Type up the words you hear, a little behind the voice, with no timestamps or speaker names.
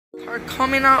Are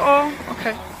coming out all?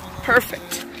 Okay.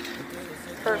 Perfect.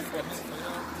 Perfect.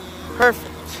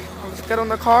 Perfect. Let's get on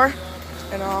the car.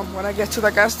 And when I get to the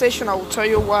gas station, I will tell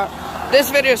you what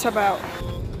this video is about.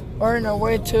 We're on our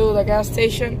way to the gas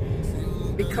station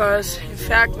because, in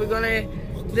fact,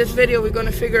 this video we're gonna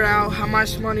figure out how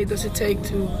much money does it take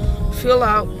to fill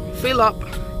up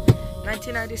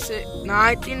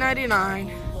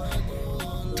 1999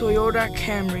 Toyota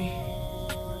Camry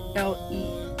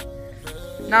LE.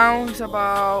 Now it's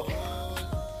about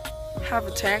half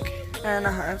a tank and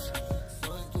a half,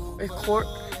 a quart,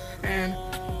 and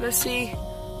let's see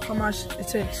how much it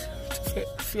takes to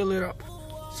fill it up.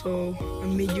 So I'll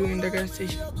meet you in the gas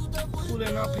station.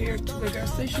 Pulling up here to the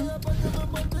gas station.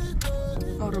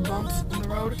 All the bumps in the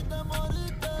road.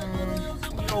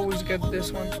 We always get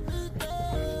this one.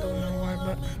 Don't know why,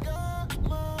 but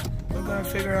we're gonna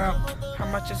figure out how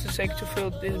much does it take to fill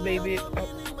this baby up.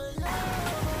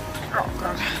 Oh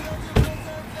God.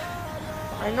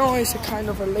 I know it's a kind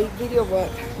of a late video,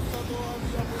 but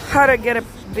how to get a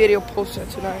video posted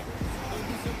tonight.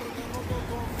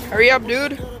 Hurry up,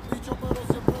 dude.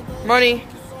 Money.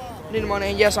 Need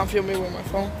money. And yes, I'm filming with my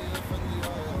phone.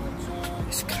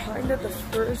 It's kind of the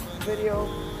first video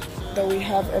that we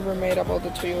have ever made about the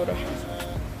Toyota.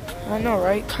 I know,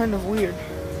 right? Kind of weird.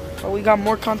 But we got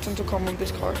more content to come on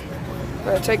this car.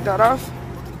 Gotta take that off.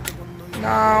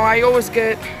 Now, I always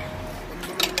get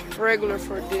regular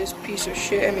for this piece of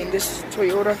shit. I mean, this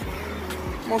Toyota.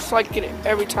 Most likely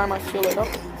every time I fill it up.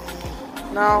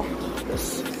 Now,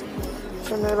 let's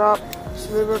turn it up. It's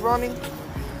a little bit running.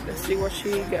 Let's see what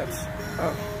she gets.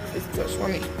 Oh, it's just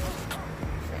running.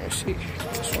 Let's see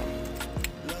this one.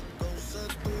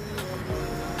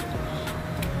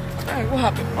 Alright, what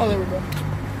happened? Oh, there we go.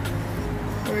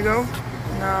 There we go.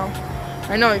 Now,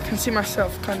 I know you can see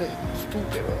myself kind of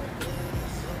stupid.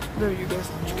 There you guys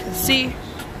can see.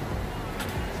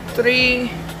 $3,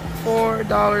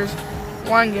 $4,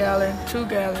 1 gallon, 2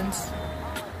 gallons.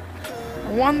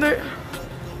 I wonder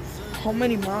how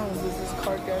many miles does this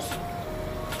car get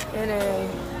in a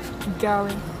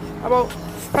gallon?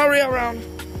 Probably around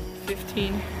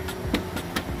 15.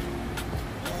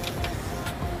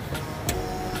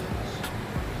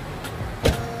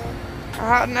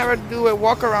 I never do a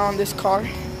walk around this car,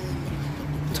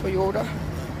 Toyota,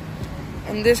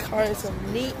 and this car is in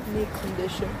neat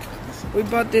condition. We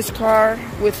bought this car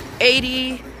with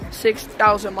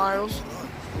 86,000 miles,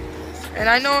 and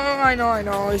I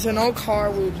know it's an old car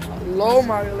with low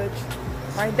mileage.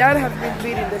 My dad has been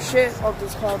beating the shit of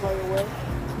this car, by the way.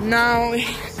 Now it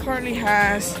currently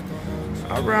has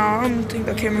around, I don't think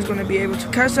the camera's gonna be able to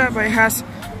catch that, but it has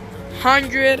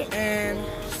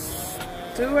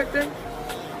 102, I think.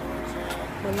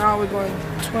 But now we're going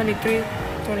 23,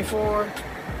 24,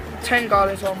 10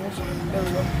 gallons almost. There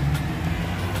we go.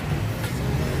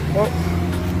 Well,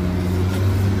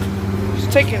 it's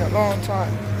taking a long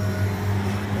time.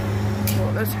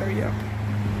 Well, let's hurry up.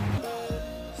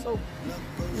 So,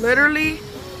 literally,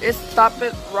 it stopped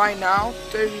it right now,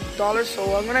 $30.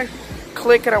 So I'm gonna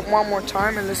click it one more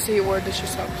time and let's see where this should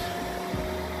stop.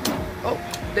 Oh,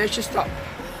 there should stop.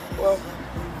 Well,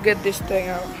 get this thing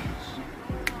out.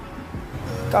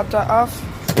 Got that off.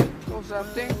 Close that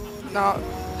thing. Now,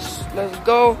 let's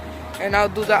go, and I'll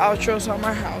do the outros on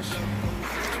my house.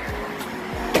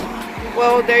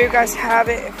 Well, there you guys have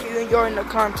it. If you're enjoying the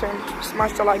content,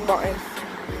 smash the like button.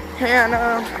 And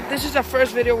this is the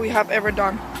first video we have ever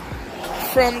done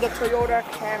from the Toyota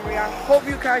Camry. I hope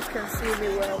you guys can see me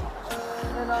well.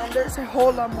 And there's a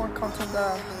whole lot more content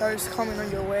that is coming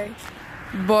on your way.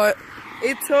 But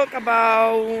it took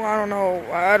about,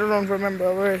 I don't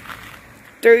remember,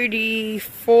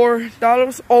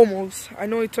 $34 almost. I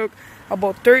know it took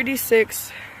about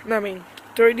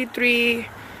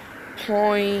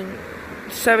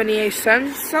 33.78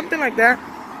 cents, something like that.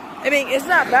 I mean, it's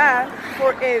not bad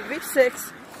for a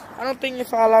V6. I don't think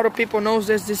if a lot of people knows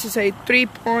this. This is a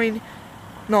 3.0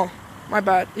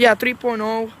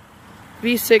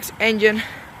 V6 engine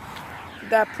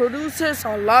that produces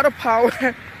a lot of power.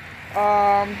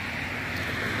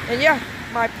 And yeah,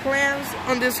 my plans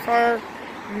on this car,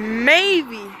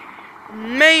 maybe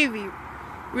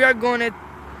we are gonna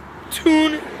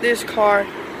tune this car.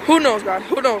 Who knows, God?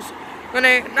 Who knows?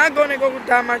 Not gonna go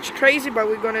that much crazy, but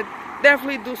we're gonna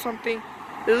definitely do something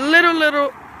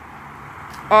little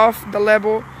off the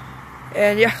level.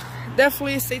 And yeah,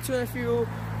 definitely stay tuned if you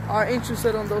are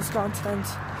interested on those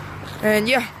contents. And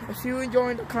yeah, if you're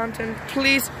enjoying the content,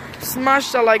 please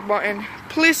smash the like button,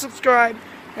 please subscribe,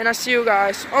 and I'll see you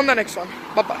guys on the next one.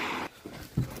 Bye bye.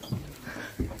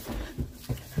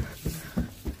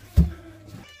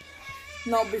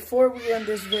 Now, before we end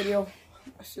this video,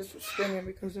 sister was screaming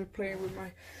because they're playing with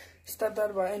my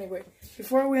stepdad. But anyway,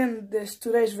 before we end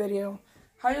today's video,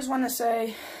 I just want to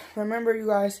say, remember you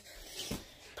guys,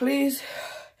 please,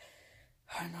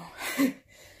 I know,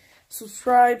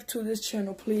 subscribe to this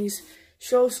channel, please.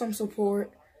 Show some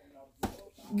support.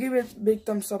 Give it a big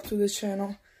thumbs up to this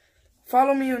channel.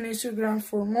 Follow me on Instagram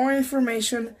for more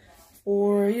information,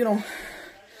 for, you know,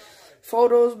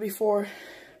 photos before,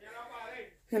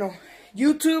 you know,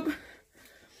 YouTube.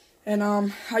 And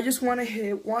I just want to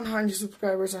hit 100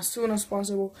 subscribers as soon as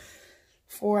possible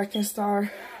before I can start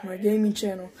my gaming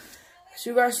channel. As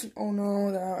you guys all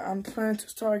know, that I'm planning to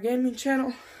start a gaming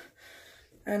channel,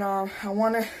 and I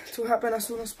want it to happen as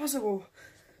soon as possible.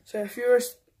 So if you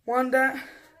want that,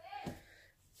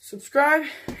 subscribe,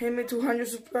 hit me 200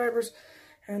 subscribers,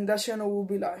 and that channel will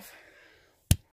be live.